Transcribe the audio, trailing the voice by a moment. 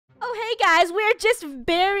hey guys, we're just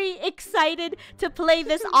very excited to play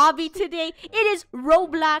this obby today. It is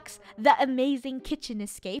Roblox, the amazing kitchen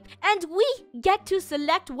escape. And we get to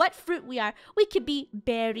select what fruit we are. We could be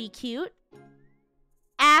berry cute,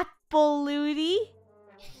 apple looty,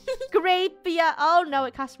 grape, yeah. Oh no,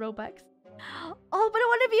 it costs Robux. Oh, but I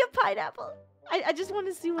want to be a pineapple. I just want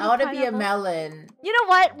to see what I want to be a melon. You know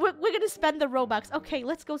what? We're going to spend the Robux. Okay,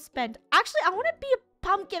 let's go spend. Actually, I want to be a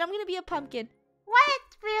pumpkin. I'm going to be a pumpkin. What?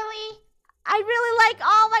 Really? I really like...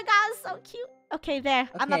 Oh my god, it's so cute. Okay, there.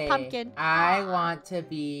 Okay, I'm a pumpkin. I want to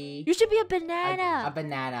be... You should be a banana. A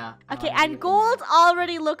banana. Okay, and Gold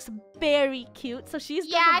already looks very cute, so she's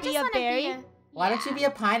going to be a berry. Why don't you be a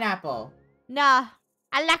pineapple? Nah.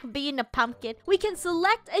 I like being a pumpkin. We can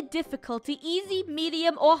select a difficulty, easy,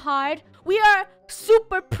 medium, or hard. We are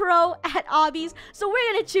super pro at obbies, so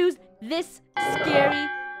we're gonna choose this scary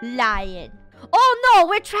lion. Oh no,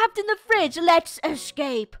 we're trapped in the fridge. Let's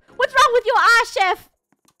escape. What's wrong with your eye, Chef?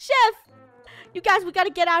 Chef! You guys, we gotta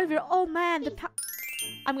get out of here. Oh man,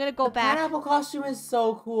 I'm gonna go back. The pineapple costume is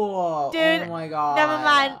so cool. Dude, oh my god. Never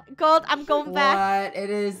mind. Gold, I'm going back. What? It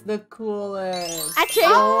is the coolest. I changed.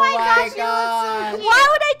 Oh my gosh, God. Why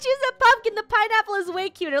would I choose a pumpkin? The pineapple is way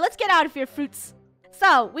cuter. Let's get out of here, fruits.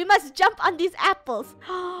 So, we must jump on these apples.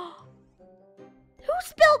 Who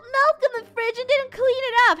spilled milk in the fridge and didn't clean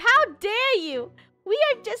it up? How dare you? We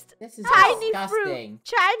are just tiny fruit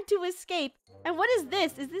trying to escape. And what is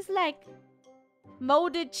this? Is this like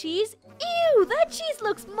molded cheese? Ew, that cheese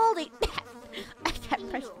looks moldy. I can't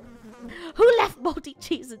press. Who left moldy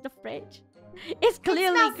cheese in the fridge? It's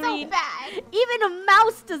clearly green. So bad. Even a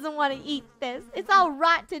mouse doesn't want to eat this. It's all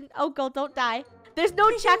rotten. Oh, Gold, don't die. There's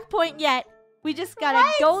no checkpoint yet. We just gotta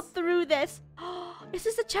go through this. Is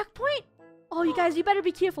this a checkpoint? Oh, you guys, you better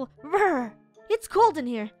be careful. Rrr. It's cold in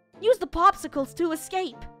here. Use the popsicles to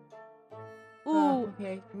escape. Ooh.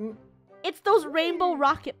 Okay. It's those rainbow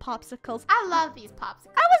rocket popsicles. I love these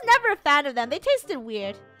popsicles. I was never a fan of them. They tasted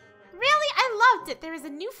weird. Really? I loved it. There was a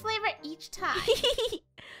new flavor each time.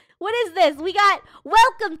 What is this? We got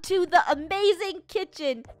welcome to the amazing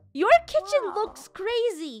kitchen. Your kitchen looks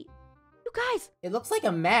crazy. You guys. It looks like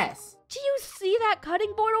a mess. Do you see that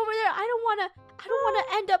cutting board over there? I don't wanna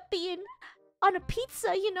end up being on a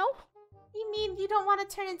pizza, you know? You mean you don't want to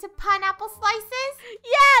turn into pineapple slices?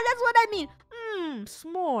 Yeah, that's what I mean.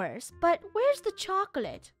 S'mores. But where's the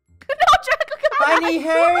chocolate? No, Draco, come on. Bunny,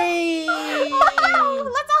 hurry! Wow,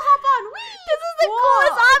 let's all hop on. Whee! This is the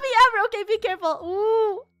coolest obby ever. Okay, be careful.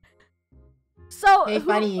 Ooh. So, hey,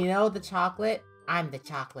 Bunny, you know the chocolate? I'm the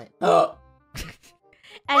chocolate.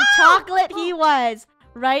 And chocolate he was.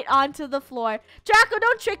 Right onto the floor. Draco,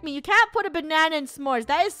 don't trick me. You can't put a banana in s'mores.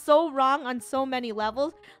 That is so wrong on so many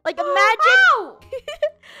levels. Like, imagine...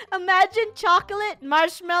 imagine chocolate,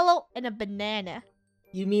 marshmallow, and a banana.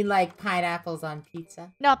 You mean like pineapples on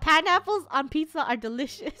pizza? No, pineapples on pizza are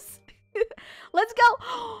delicious. Let's go.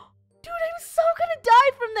 Dude, I'm so gonna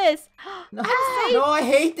die from this. No, I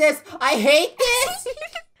hate this. I hate this.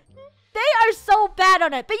 They are so bad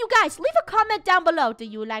on it. But you guys, leave a comment down below. Do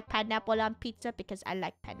you like pineapple on pizza? Because I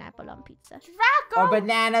like pineapple on pizza. Draco! Or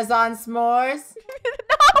bananas on s'mores?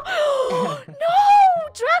 No! No!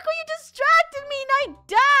 Draco, you distracted me and I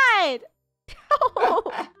died! No!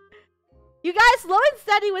 You guys, slow and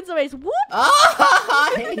steady wins the race. Whoop! Oh!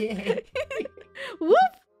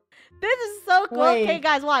 Whoop! This is so cool. Wait. Okay,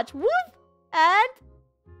 guys, watch. Whoop! And...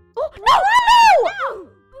 Oh, no! No!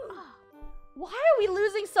 Why are we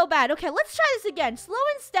losing so bad? Okay, let's try this again. Slow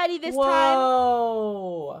and steady this time.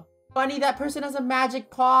 Whoa! Funny, that person has a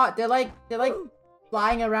magic pot. They're like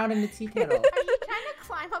flying around in the tea kettle. Are you trying to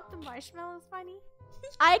climb up the marshmallows, Funny?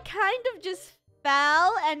 I kind of just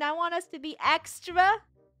fell, and I want us to be extra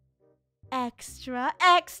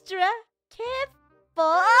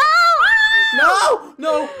careful. No!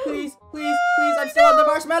 No! Please, please, please! I'm still on the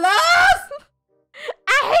marshmallows!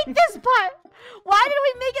 I hate this part. Why did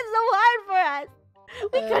we make it so hard for us?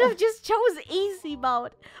 We could have just chose easy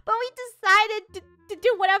mode. But we decided to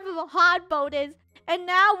do whatever the hard mode is. And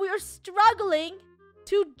now we're struggling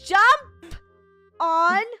to jump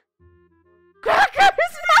on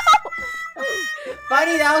crackers. No!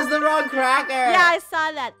 Buddy, that was the wrong cracker. Yeah, I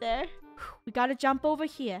saw that there. We gotta jump over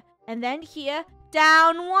here. And then here.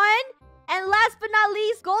 Down one. And last but not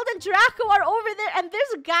least, Gold and Draco are over there. And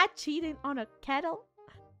there's a guy cheating on a kettle.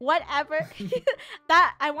 Whatever.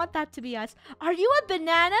 I want that to be us. Are you a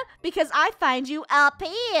banana? Because I find you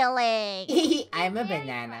appealing. I'm a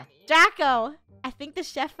banana. Draco, I think the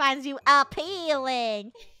chef finds you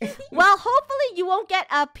appealing. Well, hopefully you won't get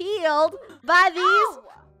appealed by these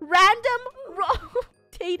random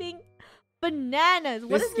rotating bananas.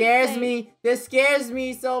 What This does it scares say? me. This scares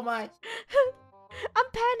me so much. I'm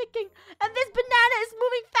panicking. And this banana is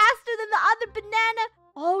moving faster than the other banana.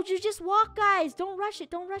 Oh, you just walk, guys. Don't rush it.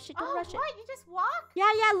 Don't rush it. Don't rush it. What? You just walk?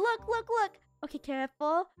 Yeah, yeah. Look, look, look. Okay,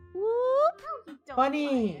 careful. Whoop. No, you don't.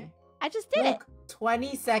 Funny. I just did Look,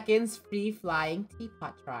 20 seconds free flying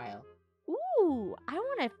teapot trial. it. Ooh, I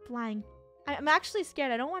want a flying. I'm actually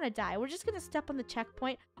scared. I don't want to die. We're just going to step on the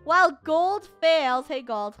checkpoint while Gold fails. Hey,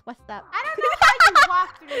 Gold. What's up? I don't know how you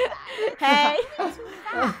walk through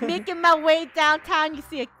that. Hey. Making my way downtown, you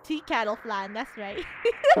see a tea kettle flying. That's right.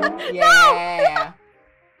 Yeah.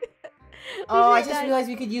 Oh, I should just die. realized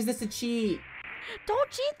we could use this to cheat. Don't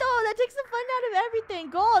cheat, though. That takes the fun out of everything.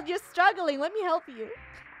 Gold, you're struggling. Let me help you.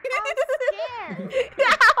 I'm scared.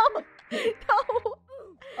 No. No.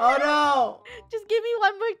 Oh no! Just give me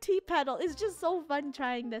one more tea petal. It's just so fun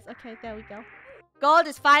trying this. Okay, there we go. Gold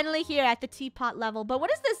is finally here at the teapot level. But what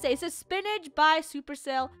does this say? It says spinach by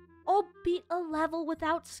Supercell. Oh, beat a level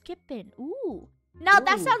without skipping. Ooh. Now,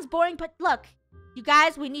 that Ooh. sounds boring, but look. You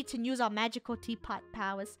guys, we need to use our magical teapot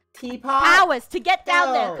powers. Teapot? Powers to get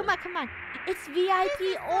down there. Go. Come on, come on. It's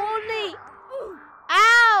VIP only.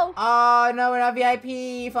 Ow. Oh no, we're not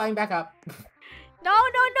VIP. Flying back up. No,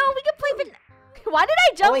 no, no. We can play. Why did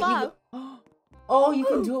I jump off? Oh, you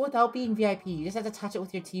can do it without being VIP. You just have to touch it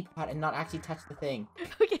with your teapot and not actually touch the thing.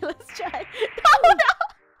 Okay, let's try. No, no.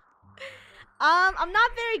 I'm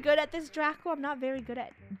not very good at this, Draco. I'm not very good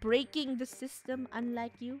at breaking the system,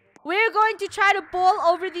 unlike you. We're going to try to bowl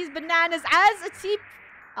over these bananas as a team.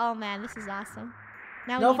 Oh man, this is awesome.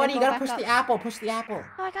 Now No, we need Funny, to you go gotta back push up. the apple. Push the apple.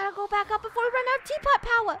 Oh, I gotta go back up before we run out of teapot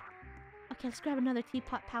power. Okay, let's grab another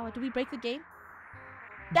teapot power. Do we break the game?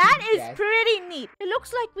 That is Yes. pretty neat. It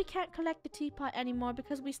looks like we can't collect the teapot anymore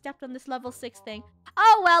because we stepped on this level 6 thing.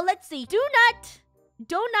 Oh, well, let's see. Do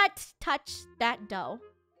not touch that dough.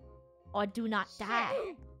 Or do not die.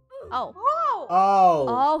 Oh. Whoa. Oh.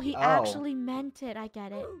 Oh, he actually meant it. I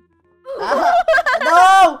get it.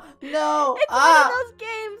 No! No! It's one of those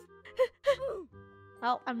games.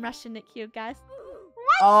 Oh, I'm rushing it here, guys.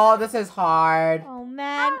 Oh, this is hard. Oh,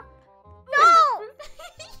 man. No.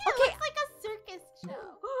 Okay. It's like a circus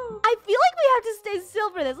show. I feel like we have to stay still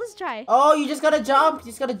for this. Let's try. Oh, you just gotta jump. You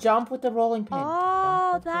just gotta jump with the rolling pin.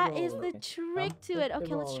 Oh, Jump with that is rolling the pin. trick Jump to with it. the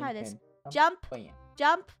Okay, let's rolling try this. pin. Jump, Oh, yeah.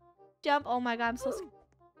 jump, jump. Oh my god, I'm so scared.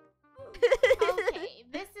 Okay,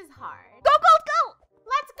 this is hard. Go, go, go!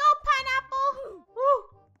 Let's go, pineapple. Woo.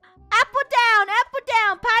 Apple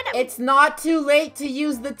down, pineapple. It's not too late to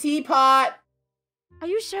use the teapot. Are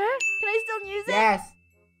you sure? Can I still use it? Yes.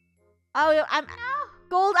 Oh, I'm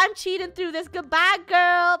Gold. I'm cheating through this. Goodbye,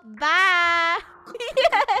 girl. Bye.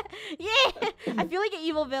 Yeah. I feel like an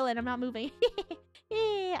evil villain. I'm not moving.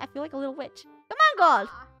 Yeah. I feel like a little witch. Come on, Gold.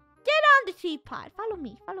 Get on the teapot. Follow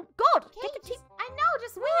me. Follow. Gold. Okay, Get the teapot. I know,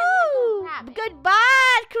 just wait. I'm Woo! gonna go grab it.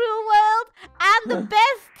 Goodbye, Krew world. I'm the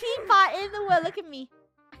best teapot in the world. Look at me.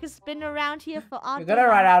 I can spin around here for all You're gonna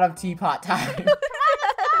run out of teapot time.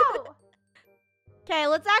 Go. Okay,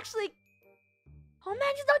 let's actually. Oh man,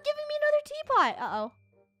 she's not giving me another teapot. Uh-oh.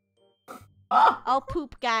 Oh, Oh,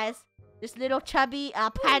 poop, guys. This little chubby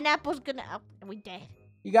pineapple's gonna... Oh, we dead.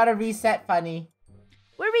 you gotta reset, Funny.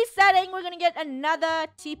 We're resetting. We're gonna get another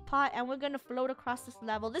teapot, and we're gonna float across this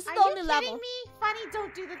level. This is Are the only you level. kidding me? Funny,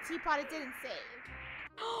 don't do the teapot. It didn't save.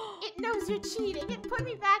 It knows you're cheating. It put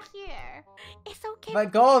me back here. It's okay.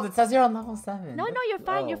 But Gold, it says you're on level 7. No, you're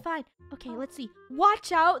fine. You're Oh. fine. Okay, let's see.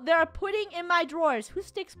 Watch out. There are pudding in my drawers. Who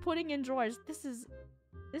sticks pudding in drawers? This is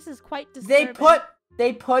quite disturbing.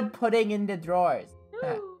 They put pudding in the drawers.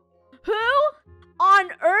 Who on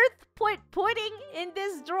earth put pudding in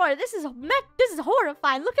this drawer? This is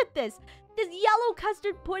horrifying. Look at this. This yellow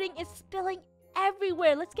custard pudding is spilling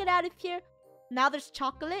everywhere. Let's get out of here. Now there's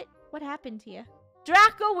chocolate. What happened here?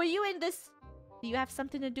 Draco, were you in this? Do you have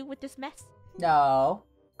something to do with this mess? No.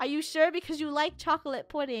 Are you sure? Because you like chocolate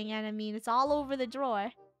pudding, and I mean, it's all over the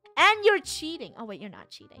drawer. And you're cheating. Oh, wait, you're not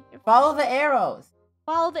cheating. You're Follow the arrows.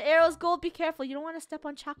 Follow the arrows, Gold. Be careful. You don't want to step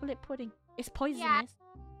on chocolate pudding. It's poisonous. Yeah.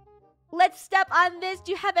 Let's step on this.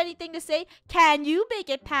 Do you have anything to say? Can you make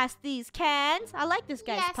it past these cans? I like this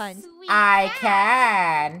guy's Yes, puns. we I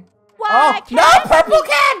can. Why Oh, no, purple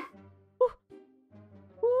can!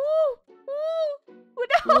 No. Ooh.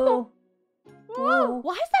 Whoa. Ooh.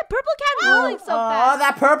 Why is that purple can rolling so Oh, fast?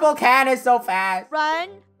 that purple can is so fast. Run,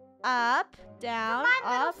 up, down, Come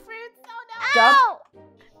on, little up. fruits. Jump. Ow!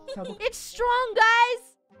 It's strong,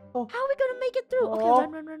 guys. Oh. How are we gonna make it through? Okay, Oh.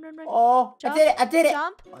 run. Oh, Jump, I did it.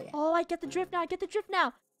 Jump. Oh, yeah. Oh, I get the drift now.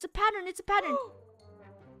 It's a pattern.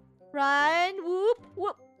 Run, whoop,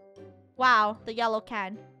 whoop. Wow, the yellow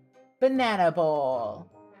can. Banana bowl.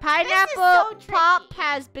 Pineapple so Pop tricky.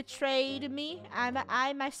 has betrayed me.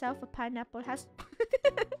 I myself, a pineapple, has...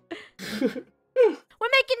 We're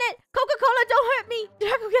making it! Coca-Cola, don't hurt me!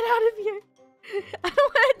 Draco, get out of here! I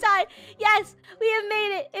don't want to die! Yes, we have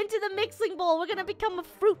made it into the mixing bowl. We're gonna become a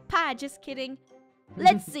fruit pie. Just kidding.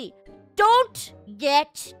 Let's see. Don't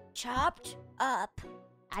get chopped up.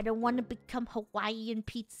 I don't want to become Hawaiian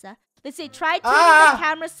pizza. Let's see. Try turning the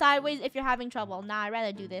camera sideways if you're having trouble. Nah, I'd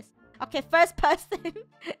rather do this. Okay, first person.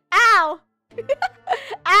 Ow!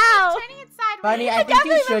 Ow! Turning it sideways. Bunny, I think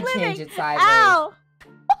you should change it sideways. Ow!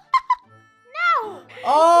 No.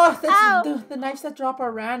 Oh, that's Ow. the knives that drop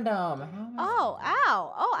are random. How am I- Oh,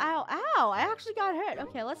 ow. Oh, ow, ow. I actually got hurt.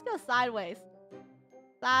 Okay, let's go sideways.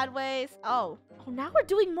 Sideways. Oh. Oh, now we're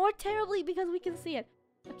doing more terribly because we can see it.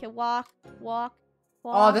 Okay, walk, walk,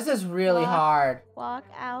 walk. Oh, this is really walk, hard. Walk,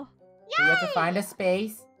 ow. So you have to find a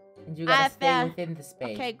space, and you gotta stay within the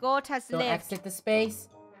space. Okay, goat has Don't lived. exit the space.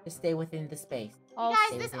 Just stay within the space. Oh, You guys,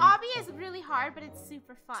 stay this within- obby is really hard, but it's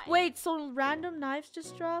super fun. wait, so random knives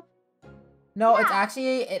just drop? No, it Yeah.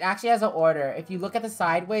 actually has an order. If you look at the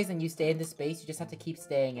sideways and you stay in the space, you just have to keep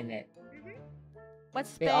staying in it. What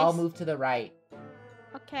space? They all move to the right.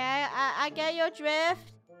 Okay, I get your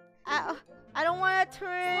drift. I don't want to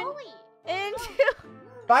turn Slowly. into...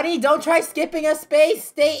 Buddy, don't try skipping a space.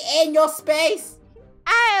 Stay in your space.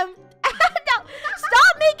 I am... no,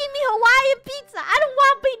 stop making me Hawaiian pizza. I don't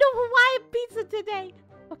want to be no Hawaiian pizza today.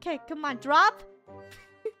 Okay, come on, drop.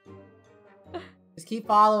 Just keep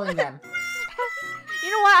following them.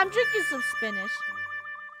 You know what? I'm drinking some spinach.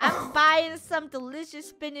 I'm buying some delicious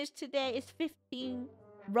spinach today. It's 15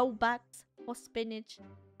 Robux for spinach.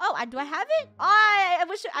 Oh, do I have it? Oh, I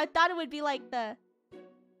wish I thought it would be like the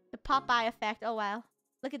Popeye effect. Oh wow.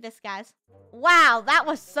 Look at this, guys. Wow, that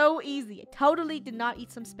was so easy. I totally did not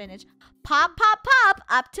eat some spinach. Pop, pop, pop,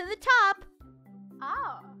 up to the top.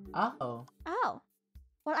 Oh. Uh-oh. Oh.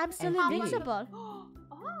 Well, I'm still And invincible. Oh.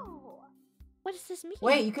 What does this mean?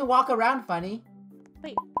 Wait, you can walk around, Funny.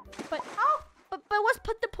 Wait, but what's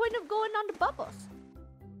the point of going on the bubbles?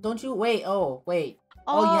 Don't you? Wait, oh, wait.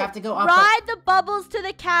 Oh, you have to go up. Ride the bubbles to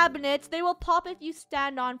the cabinets. They will pop if you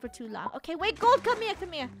stand on for too long. Okay, wait, Gold, come here,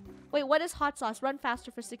 come here. Wait, what is hot sauce? Run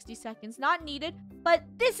faster for 60 seconds. Not needed, but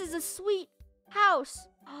this is a sweet house.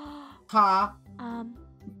 Ha.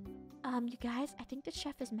 You guys, I think the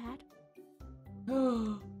chef is mad.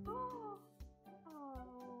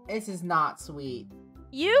 This is not sweet.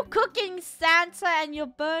 You cooking Santa and you're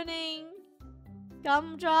burning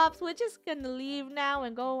gumdrops. We're just gonna leave now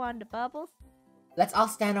and go on the bubbles. Let's all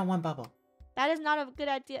stand on one bubble. That is not a good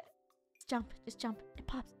idea. Just jump. It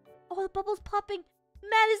pops. Oh, the bubble's popping.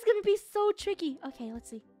 Man, this is gonna be so tricky. Okay, let's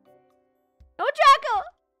see. No, Draco!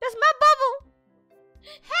 That's my bubble!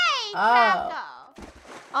 Hey, Oh. Draco.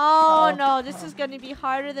 Oh, no, this is gonna be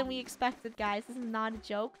harder than we expected, guys. This is not a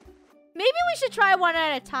joke. Maybe we should try one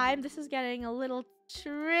at a time. This is getting a little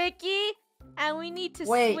tricky. And we need to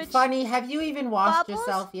Wait, switch. Funny, have you even washed bubbles?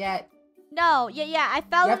 yourself yet? No, yeah, I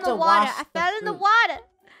fell You in have the to water. wash I the fell in the fruit. water.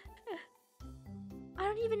 I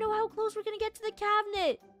don't even know how close we're gonna get to the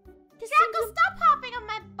cabinet. This Draco, seems- stop hopping on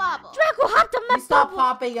my bubble. Draco hopped on my You stop bubble.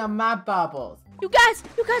 popping on my bubbles. You guys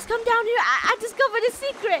come down here. I discovered a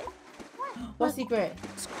secret. What Look. secret?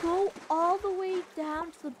 Scroll all the way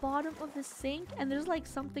down to the bottom of the sink, and there's like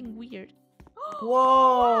something weird.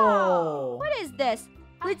 Whoa. What is this?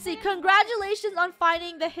 Let's see. Congratulations on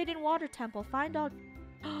finding the hidden water temple. Find out.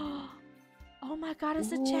 Oh my god,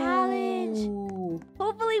 it's a challenge. Ooh.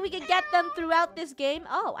 Hopefully we can get them throughout this game.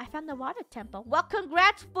 Oh, I found the water temple. Well,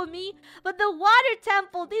 congrats for me. But the water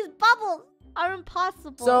temple, these bubbles are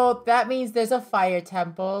impossible. So that means there's a fire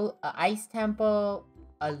temple, a ice temple,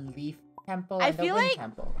 a leaf temple, I and a feel wind like-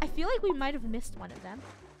 temple. I feel like we might have missed one of them.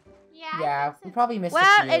 Yeah. I Yeah, think we so. probably missed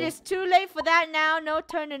Well, a few. it is too late for that now. No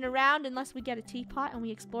turning around unless we get a teapot and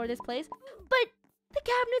we explore this place. But the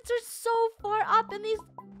cabinets are so far up and these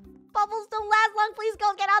bubbles don't last long. Please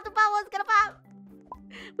go get out the bubble. It's gonna pop.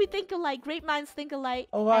 We think alike. Great minds think alike.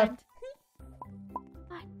 Oh, what? And...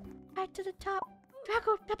 right to the top.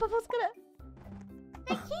 Draco, that bubble's gonna...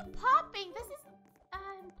 They keep popping. This is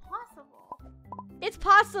impossible. It's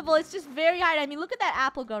possible. It's just very hard. I mean, look at that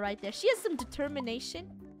apple girl right there. She has some determination.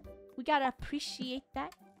 We gotta appreciate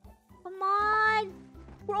that. Come on.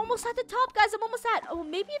 We're almost at the top, guys. I'm almost at... Oh,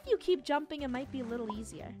 maybe if you keep jumping, it might be a little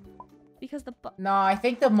easier. Because the... No, I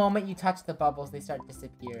think the moment you touch the bubbles, they start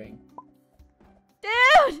disappearing.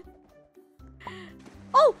 Dude!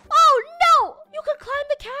 Oh no! You can climb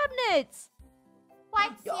the cabinets!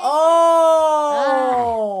 What?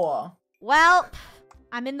 Oh! Well,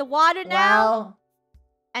 I'm in the water now. Well,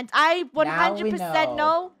 And I now we 100%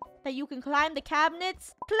 know that you can climb the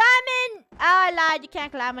cabinets. Climbing! Oh, I lied. You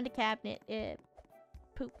can't climb on the cabinet.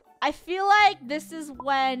 Poop. I feel like this is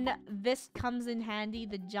when this comes in handy,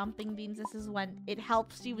 the jumping beams. This is when it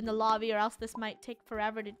helps you in the lobby, or else this might take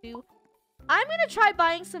forever to do. I'm gonna try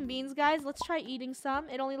buying some beans, guys. Let's try eating some.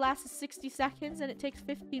 It only lasts 60 seconds and it takes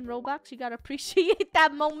 15 Robux. You gotta appreciate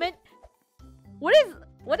that moment. What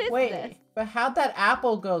is Wait, this? but how'd that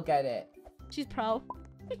apple go get it? She's pro.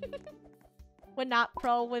 We're not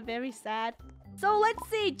pro. We're very sad. So let's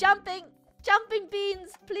see. Jumping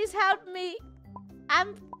beans. Please help me.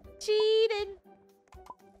 I'm cheating.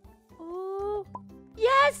 Ooh.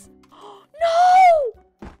 Yes.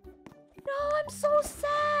 No. No, I'm so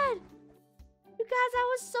sad. You guys,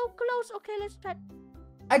 I was so close. Okay, let's try.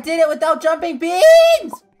 I did it without jumping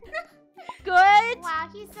beans! Good Wow,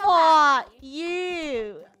 he's so for happy.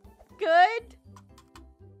 you. Good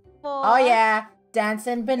for... Oh yeah,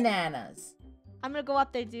 dancing bananas. I'm gonna go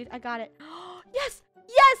up there, dude. I got it. Yes!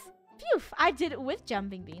 Yes! Phew! I did it with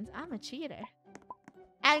jumping beans. I'm a cheater.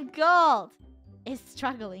 And Gold is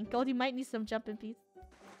struggling. Gold, you might need some jumping beans.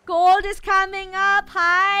 Gold is coming up.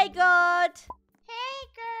 Hi, Gold. Hey,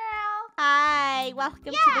 girl. Hi. Welcome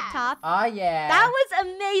to the top. Oh yeah. That was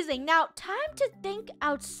amazing. Now, time to think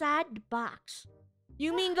outside the box.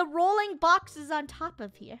 You mean the rolling box is on top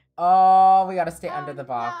of here? Oh, we gotta stay under the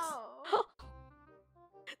box. No.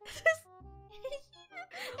 This is...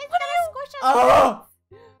 It's gonna squish us. Oh!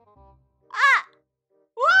 Ah!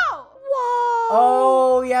 Whoa! Whoa!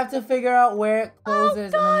 Oh, you have to figure out where it closes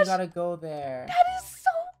and then you gosh. gotta go there. That is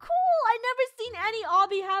so cool. I never seen any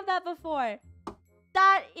obby have that before.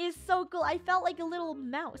 That is so cool. I felt like a little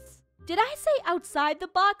mouse. Did I say outside the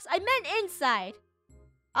box? I meant inside.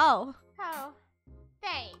 Oh. Oh,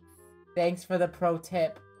 thanks. Thanks for the pro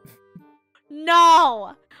tip.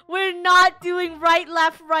 No. We're not doing right,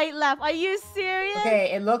 left, right, left. Are you serious?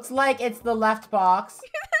 Okay, it looks like it's the left box.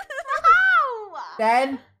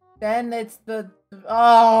 No! Then it's the...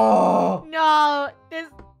 Oh! No. This...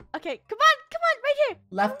 Okay, come on, right here.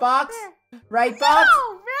 Left box? Right box?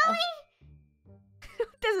 No, really?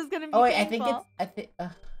 This is gonna be Oh wait, painful. I think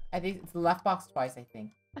it's the left box twice, I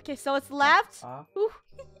think. Okay, so it's left. Box. Ooh.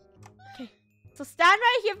 Okay, so stand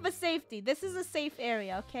right here for safety. This is a safe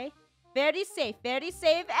area, okay? Very safe,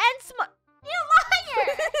 and smart. You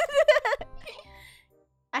liar!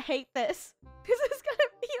 I hate this. This is gonna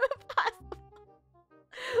be impossible.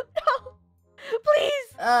 No,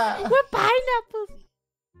 please. We're pineapples.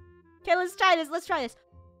 Okay, let's try this.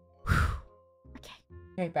 Okay.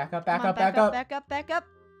 Okay, back up, Come on, back up.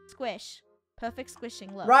 Squish. Perfect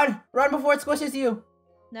squishing. Look. Run before it squishes you.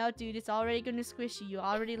 No, dude, it's already gonna squish you. You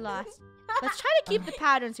already lost. Let's try to keep the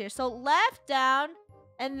patterns here. So left, down,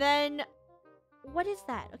 and then what is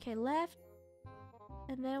that? Okay, left,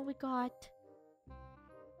 and then we got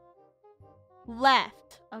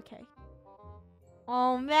left. Okay.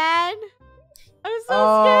 Oh man, I'm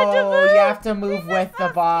so scared to move. You have to move with the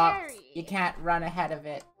so box. scary. You can't run ahead of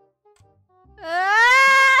it.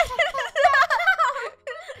 Ah!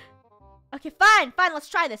 Okay, fine. Let's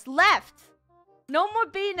try this. Left. No more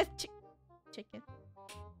being a chicken.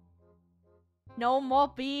 No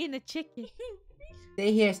more being a chicken.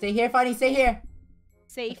 Stay here, Funneh, stay here.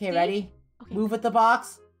 Safety. Okay, ready? Okay. Move with the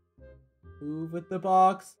box. Move with the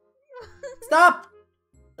box. Stop!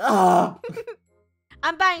 Oh.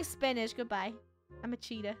 I'm buying spinach. Goodbye. I'm a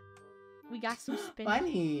cheetah. We got some spinach.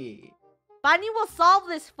 Funneh. Bunny will solve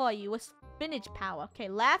this for you with spinach power. Okay,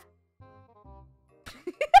 left.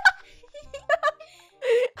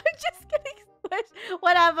 I'm just getting squished.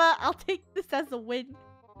 Whatever. I'll take this as a win.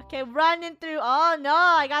 Okay, running through. Oh no,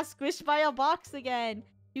 I got squished by a box again.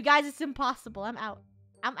 You guys, it's impossible. I'm out.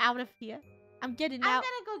 I'm out of here. I'm getting I'm out.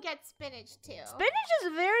 gonna go get spinach too. Spinach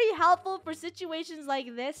is very helpful for situations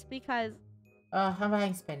like this because I'm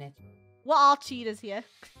buying spinach. we're all cheaters here.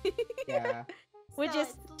 Yeah. We're So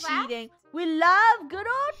just it's left? cheating. We love good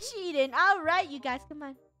old cheating. All right, you guys, come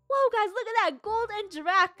on. Whoa, guys, look at that. Gold and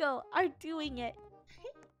Draco are doing it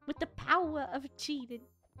with the power of cheating.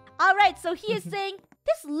 All right, so he is saying,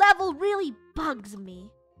 this level really bugs me.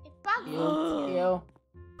 It bugs me Ew. too. Ew.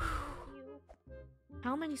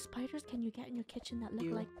 How many spiders can you get in your kitchen that look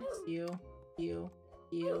Ew. like this? Ew. Ew.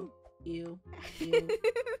 Ew. Ew. Ew.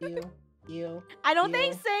 Ew. Ew. I don't Ew.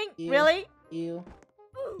 think saying, Ew. really? Ew.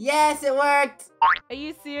 Yes, it worked! Are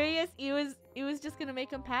you serious? It was just gonna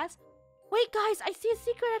make him pass? Wait, guys, I see a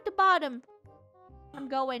secret at the bottom. I'm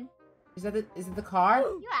going. Is it the car?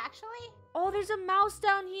 You actually? Oh, there's a mouse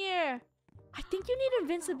down here. I think you need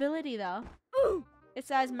invincibility, though. It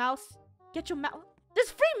says mouse. Get your mouse.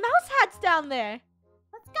 There's free mouse hats down there.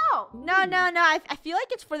 Let's go. No. No, no, no. I feel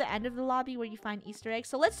like it's for the end of the lobby where you find Easter eggs.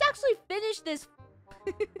 So let's actually finish this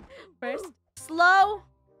first. Slow.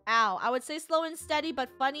 Ow. I would say slow and steady, but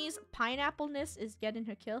Funneh's pineapple-ness is getting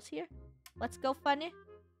her kills here. Let's go, Funneh.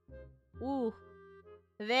 Ooh.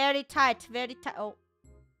 Very tight. Very tight. Oh.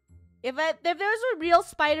 If there was a real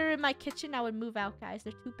spider in my kitchen, I would move out, guys.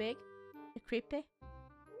 They're too big. They're creepy.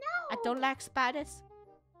 No. I don't like spiders.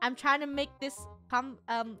 I'm trying to make this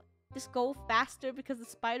this go faster because the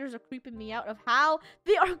spiders are creeping me out of how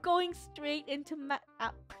they are going straight into my...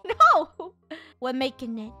 no! We're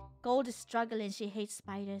making it. Gold is struggling. She hates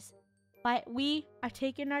spiders. But we are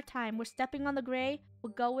taking our time. We're stepping on the gray.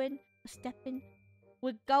 We're going. We're stepping.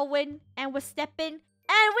 We're going. And we're stepping.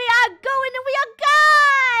 And we are going and we are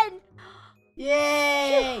gone!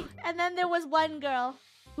 Yay! And then there was one girl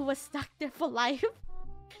who was stuck there for life.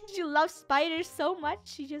 She loves spiders so much.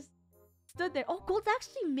 She just stood there. Oh, Gold's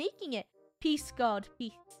actually making it. Peace, Gold.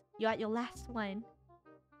 Peace. You got your last one.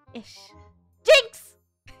 Ish. Jinx!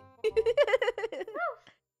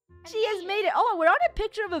 She has made it. Oh, we're on a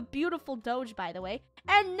picture of a beautiful Doge, by the way.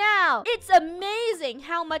 And now, it's amazing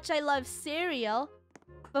how much I love cereal.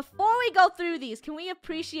 Before we go through these, can we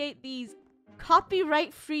appreciate these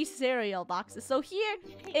copyright-free cereal boxes? So here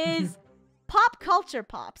is Pop Culture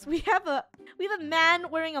Pops. We have a man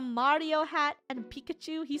wearing a Mario hat and a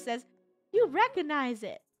Pikachu. He says, "You recognize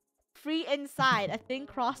it. Free inside." A thing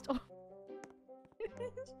crossed over.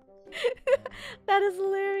 That is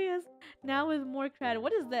hilarious. Now with more credit.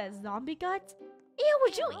 What is this? Zombie guts? Ew,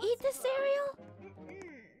 would you eat this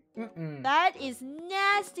cereal? That is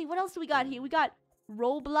nasty. What else do we got here? We got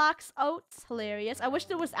Roblox oats. Hilarious. I wish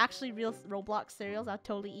there was actually real Roblox cereals. I'd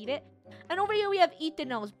totally eat it. And over here we have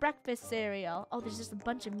Eat-The-Nose breakfast cereal. Oh, there's just a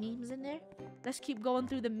bunch of memes in there. Let's keep going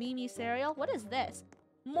through the meme cereal. What is this?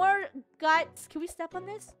 More guts. Can we step on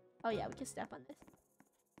this? Oh yeah, we can step on this.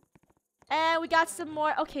 And we got some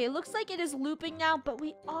more. Okay, it looks like it is looping now, but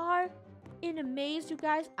we are in a maze, you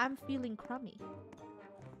guys. I'm feeling crummy.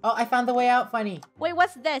 Oh, I found the way out, Funneh. Wait,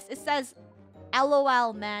 what's this? It says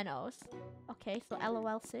LOL Manos. Okay, so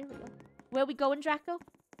LOL cereal. Where we going, Draco?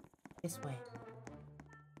 This way.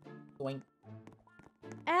 Going.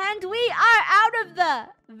 And we are out of the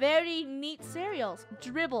very neat cereals.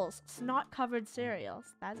 Dribbles. Snot-covered cereals.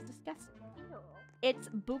 That's disgusting. Ew. It's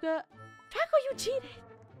Booga... Draco, you cheated!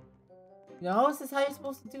 No, this is how you're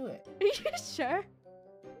supposed to do it. Are you sure?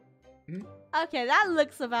 Hmm? Okay, that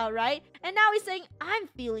looks about right. And now he's saying, I'm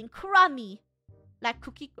feeling crummy. Like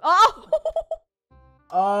cookie... Oh!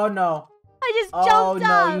 Oh, no. I just Oh, jumped no,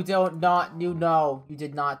 up! you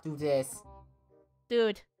did not do this.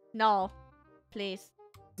 Dude, no. Please.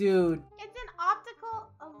 Dude. It's an optical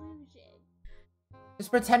illusion. Just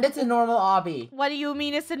pretend it's a normal obby. What do you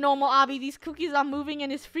mean it's a normal obby? These cookies are moving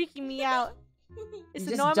and it's freaking me out. It's You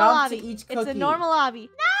a just normal jump to obby. each It's a cookie. normal obby.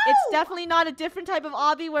 No! It's definitely not a different type of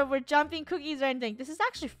obby where we're jumping cookies or anything. This is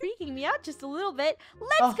actually freaking me out just a little bit.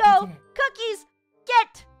 Let's Oh, go! we did it. Cookies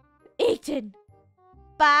get eaten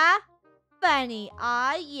by Funneh.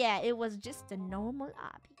 Ah, yeah, it was just a normal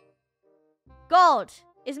obby. Gold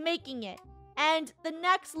is making it. And the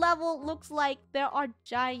next level looks like there are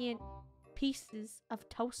giant pieces of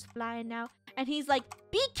toast flying now. And he's like,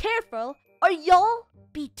 be careful or you'll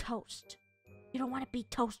be toast. You don't want to be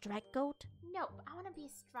toast, right, Gold? Nope, I want to be a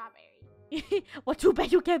strawberry. Well, too bad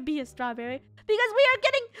you can't be a strawberry. Because we are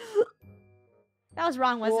getting... That was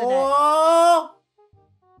wrong, wasn't it? Whoa!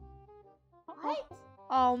 What?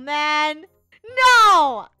 Oh, man.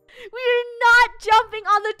 No! We're not jumping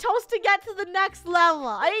on the toast to get to the next level.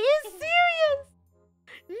 Are you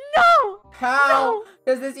serious? No! How No!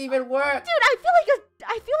 does this even work? Dude,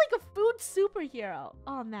 I feel like a food superhero.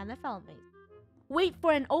 Oh, man, that felt amazing. Wait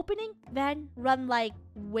for an opening, then run like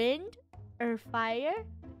wind or fire.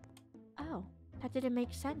 Oh, that didn't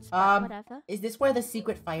make sense, but whatever. Is this where the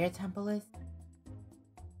secret fire temple is?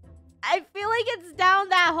 I feel like it's down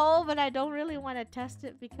that hole, but I don't really want to test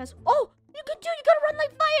it because... Oh, you gotta run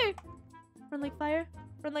like fire! Run like fire,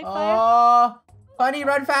 run like fire. Oh, Funneh,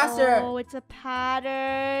 run faster! Oh, it's a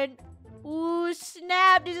pattern. Ooh,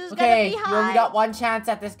 snap, this is Okay, gonna be high. you only got one chance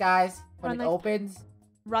at this, guys. When Run it like- opens.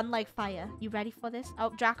 Run like fire. You ready for this?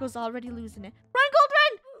 Oh, Draco's already losing it. Run, Gold,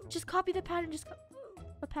 run! Just copy the pattern, just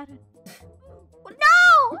the pattern.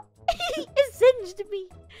 No! It singed me.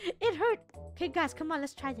 It hurt. Okay, guys, come on,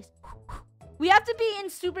 let's try this. We have to be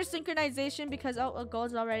in super synchronization because, oh,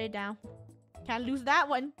 Gold's already down. Can't lose that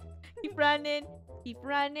one. Keep running. Keep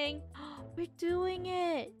running. We're doing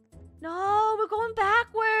it. No, we're going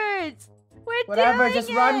backwards. We're Whatever, doing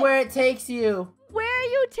just it. run where it takes you. Where are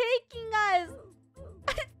you taking us?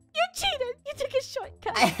 You cheated. You took a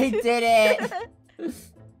shortcut. I did it.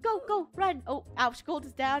 Go, run. Oh, ouch, Gold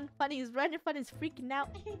is down. Funneh is running. Funneh is freaking out.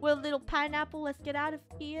 With a little pineapple. Let's get out of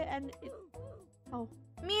here. And oh,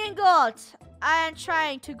 me and Gold. I am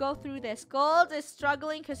trying to go through this. Gold is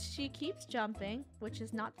struggling because she keeps jumping, which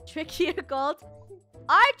is not the trick here, Gold.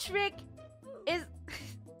 Our trick is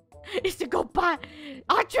is to go by.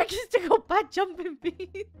 Our trick is to go by jumping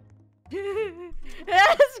beans.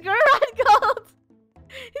 Yes, go run, Gold.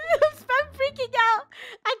 I'm freaking out.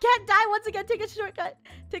 I can't die once again. Take a shortcut.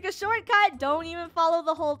 Take a shortcut. Don't even follow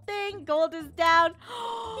the whole thing. Gold is down.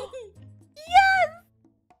 Yes!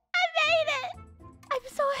 I made it! I'm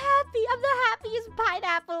so happy. I'm the happiest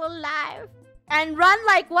pineapple alive. And run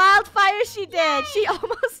like wildfire she did. Yay! She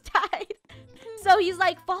almost died. So he's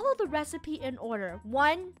like, follow the recipe in order.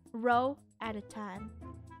 1 row at a time.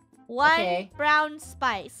 1 brown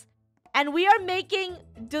spice. And we are making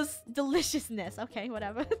deliciousness. Okay,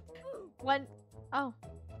 whatever. 1. Oh.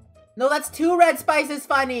 No, that's 2 red spices,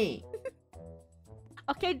 Funneh.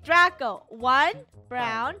 Okay, Draco. 1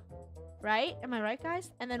 brown. Right? Am I right,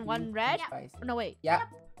 guys? And then 1 red. Spice. No, wait. Yeah.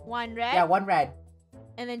 1 red. Yeah, 1 red.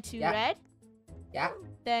 And then 2 red. Yeah.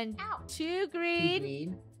 Then Ow. 2 green. 2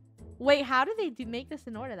 green. Wait, how do they make this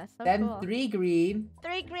in order? That's so then cool. 3 green.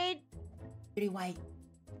 3 green. 3 white.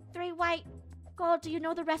 3 white. Gold, do you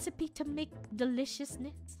know the recipe to make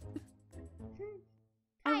deliciousness?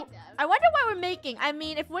 Kind of. I wonder what we're making. I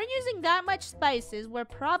mean, if we're using that much spices, we're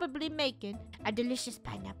probably making a delicious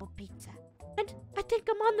pineapple pizza. And I think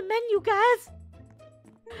I'm on the menu, guys.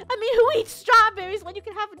 I mean, who eats strawberries when you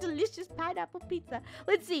can have a delicious pineapple pizza?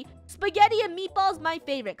 Let's see. Spaghetti and meatballs, my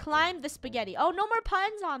favorite. Climb the spaghetti. Oh, no more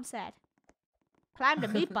puns, Mom said. Climb the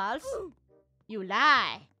meatballs? You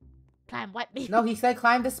lie. Climb what meatballs? No, he said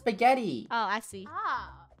climb the spaghetti. Oh, I see. Oh.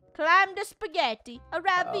 Climb the spaghetti. A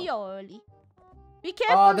ravioli. Be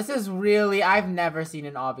careful. Oh, this is really... I've never seen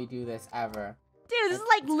an obby do this, ever. Dude, this is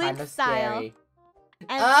like Link kinda style. Scary.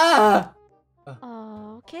 And Ah!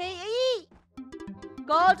 okay.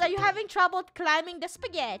 Gold, are you having trouble climbing the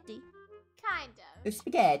spaghetti? Kind of. The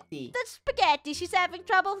spaghetti. The spaghetti. She's having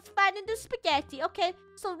trouble finding the spaghetti. Okay,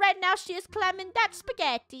 so right now she is climbing that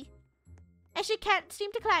spaghetti. And she can't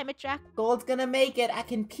seem to climb it, Jack. Gold's gonna make it. I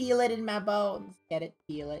can peel it in my bones. Get it?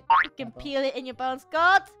 Peel it. You can peel it in your bones.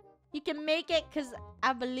 Gold, you can make it because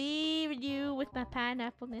I believe in you with my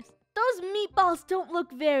pineapple-ness. Those meatballs don't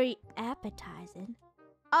look very appetizing.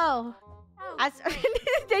 Oh. Oh,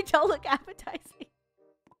 They don't look appetizing.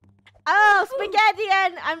 Oh, spaghetti,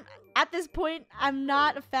 and at this point, I'm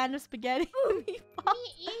not a fan of spaghetti and meatballs. me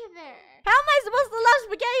either. How am I supposed to love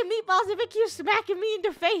spaghetti and meatballs if it keeps smacking me in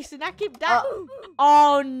the face and I keep dying?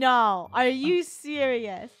 Oh no, are you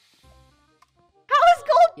serious? How is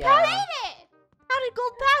Gold pass it? How did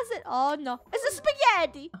Gold pass it? Oh no, it's a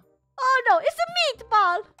spaghetti. Oh no, it's a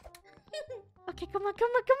meatball. Okay, come on,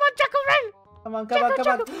 Draco, run. Come on. Ah! The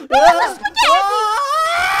spaghetti!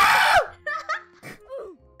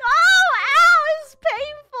 Oh, ow, it's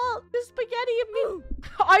painful. The spaghetti and me.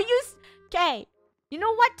 Are you... Okay. You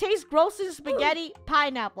know what tastes gross as spaghetti?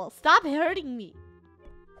 Pineapple. Stop hurting me.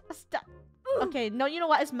 Stop. Okay, no, you know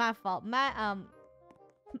what? It's my fault. No!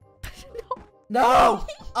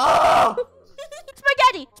 Oh!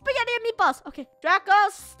 Spaghetti and meatballs. Okay, Draco,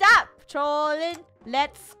 stop trolling.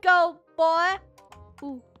 Let's go, boy.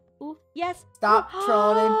 Ooh, yes. Stop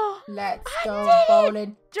trolling. Let's go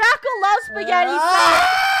bowling. Draco loves spaghetti.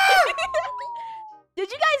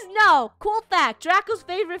 Did you guys know? Cool fact. Draco's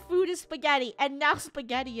favorite food is spaghetti. And now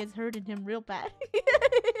spaghetti is hurting him real bad.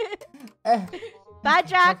 Bye,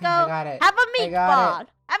 Draco. Okay, I got it. Have a meatball.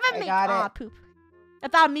 Have a I meatball. got it. Aw, poop. I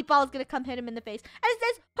thought a meatball was going to come hit him in the face. And it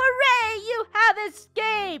says, hooray, you have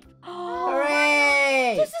escaped.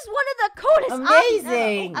 Hooray. This is one of the coolest.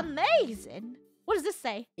 Amazing. Amazing. What does this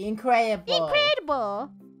say? Incredible. Incredible.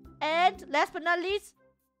 And last but not least,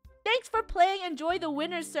 thanks for playing. Enjoy the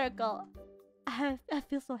winner's circle. I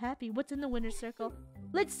feel so happy. What's in the winner's circle?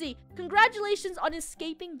 Let's see. Congratulations on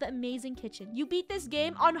escaping the amazing kitchen. You beat this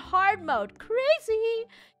game on hard mode. Crazy.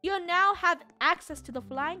 You'll now have access to the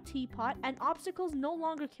flying teapot and obstacles no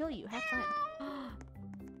longer kill you. Have fun.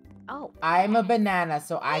 Oh. I'm a banana,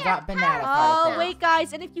 so I got banana Oh, particles. wait,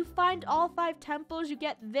 guys. And if you find all 5 temples, you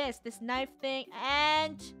get this knife thing.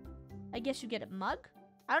 And I guess you get a mug.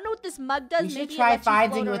 I don't know what this mug does. We should Maybe it try lets you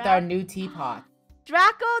finding float with our around. new teapot.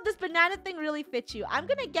 Draco, this banana thing really fits you. I'm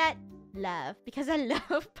gonna get love because I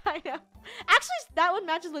love pineapple. Actually, that one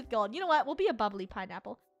matches with gold. You know what? We'll be a bubbly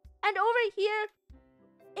pineapple. And over here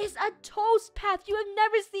is a toast path. You have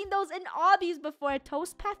never seen those in obbies before. A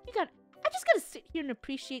toast path. I'm just gonna sit here and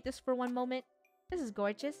appreciate this for one moment. This is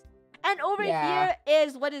gorgeous. And over here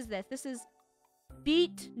is, what is this? This is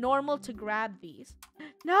beat normal to grab these.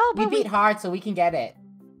 No, We but beat hard so we can get it.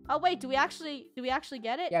 Oh wait, do we actually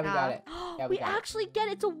get it? Yeah, we got it. Yeah, we we got it. actually get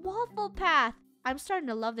it. It's a waffle path. I'm starting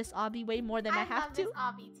to love this obby way more than I have love to. this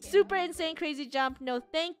obby too. Super insane crazy jump. No,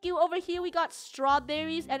 thank you. Over here we got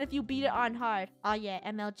strawberries, and if you beat it on hard. Oh yeah,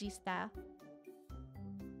 MLG style.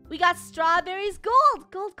 We got strawberries.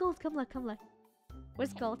 Gold. Come look.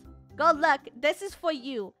 Where's gold? Gold, look. This is for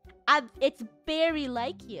you. It's berry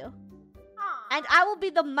like you. Aw. And I will be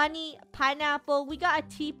the money pineapple. We got a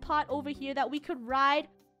teapot over here that we could ride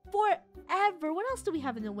forever. What else do we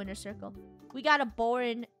have in the winner circle? We got a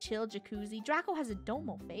boring chill jacuzzi. Draco has a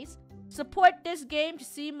domo face. Support this game to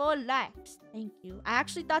see more likes. Thank you. I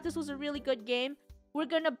actually thought this was a really good game. We're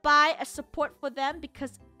gonna buy a support for them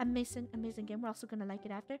because amazing game. We're also gonna like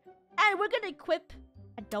it after. And we're gonna equip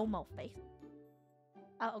a domo face.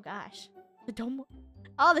 Oh gosh. The domo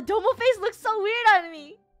face looks so weird on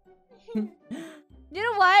me. You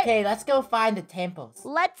know what? Okay, let's go find the temples.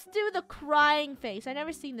 Let's do the crying face. I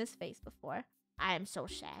never seen this face before. I am so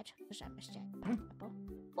sad because I'm a sad pineapple.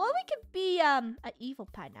 Or we could be an evil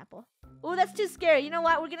pineapple. Oh, that's too scary. You know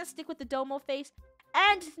what? We're gonna stick with the domo face.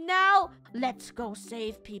 And now, let's go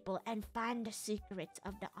save people and find the secrets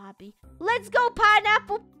of the obby. Let's go,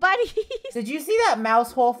 pineapple buddies! Did you see that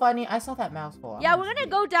mouse hole, Funneh? I saw that mouse hole. Yeah, we're gonna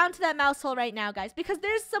go down to that mouse hole right now, guys. Because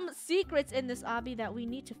there's some secrets in this obby that we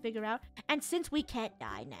need to figure out. And since we can't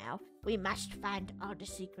die now, we must find all the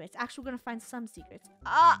secrets. Actually, we're gonna find some secrets.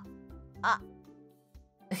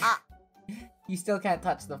 You still can't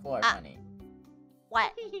touch the floor, Funneh.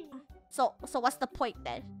 What? So what's the point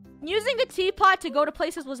then? Using a teapot to go to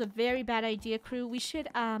places was a very bad idea, crew. We should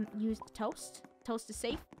use toast. Toast is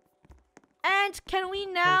safe. And can we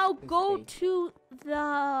now go to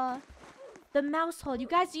the mouse hole? You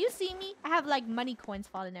guys, do you see me? I have like money coins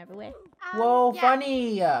falling everywhere. Whoa, yeah.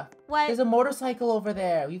 Funneh! What? There's a motorcycle over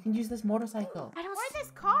there. You can use this motorcycle. I don't Where's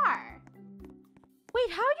this car?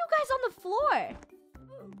 Wait, how are you guys on the floor?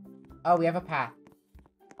 Oh, we have a path.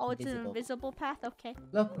 Oh, it's an Invisible. invisible path? Okay.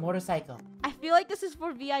 Look, motorcycle. I feel like this is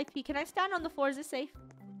for VIP. Can I stand on the floor? Is it safe?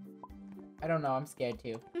 I don't know. I'm scared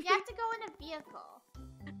too. You have to go in a vehicle.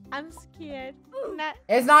 I'm scared.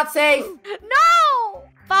 It's not safe! No!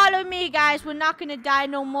 Follow me, guys. We're not gonna die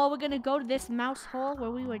no more. We're gonna go to this mouse hole where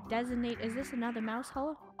we were designated. Is this another mouse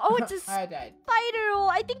hole? Oh, it's a I died. spider hole.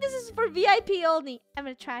 I think this is for VIP only. I'm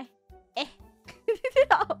gonna try.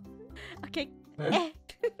 No. Okay.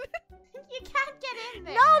 You can't get in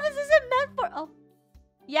there. No, this isn't meant for... Oh.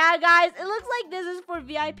 Yeah, guys. It looks like this is for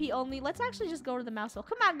VIP only. Let's actually just go to the mouse hole.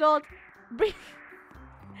 Come on, Gold.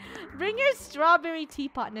 Bring your strawberry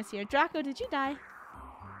teapotness here. Draco, did you die?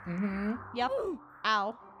 Mm-hmm. Yep.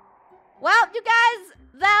 Ow. Well, you guys,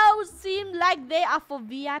 those seem like they are for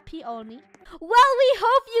VIP only. Well, we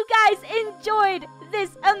hope you guys enjoyed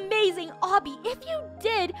this amazing obby. If you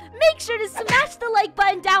did, make sure to smash the like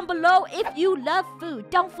button down below if you love food.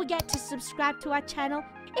 Don't forget to subscribe to our channel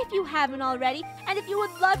if you haven't already. And if you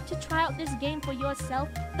would love to try out this game for yourself,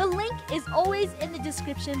 the link is always in the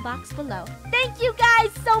description box below. Thank you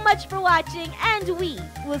guys so much for watching, and we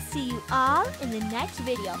will see you all in the next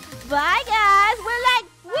video. Bye, guys. We're like,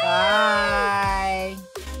 woo! Bye!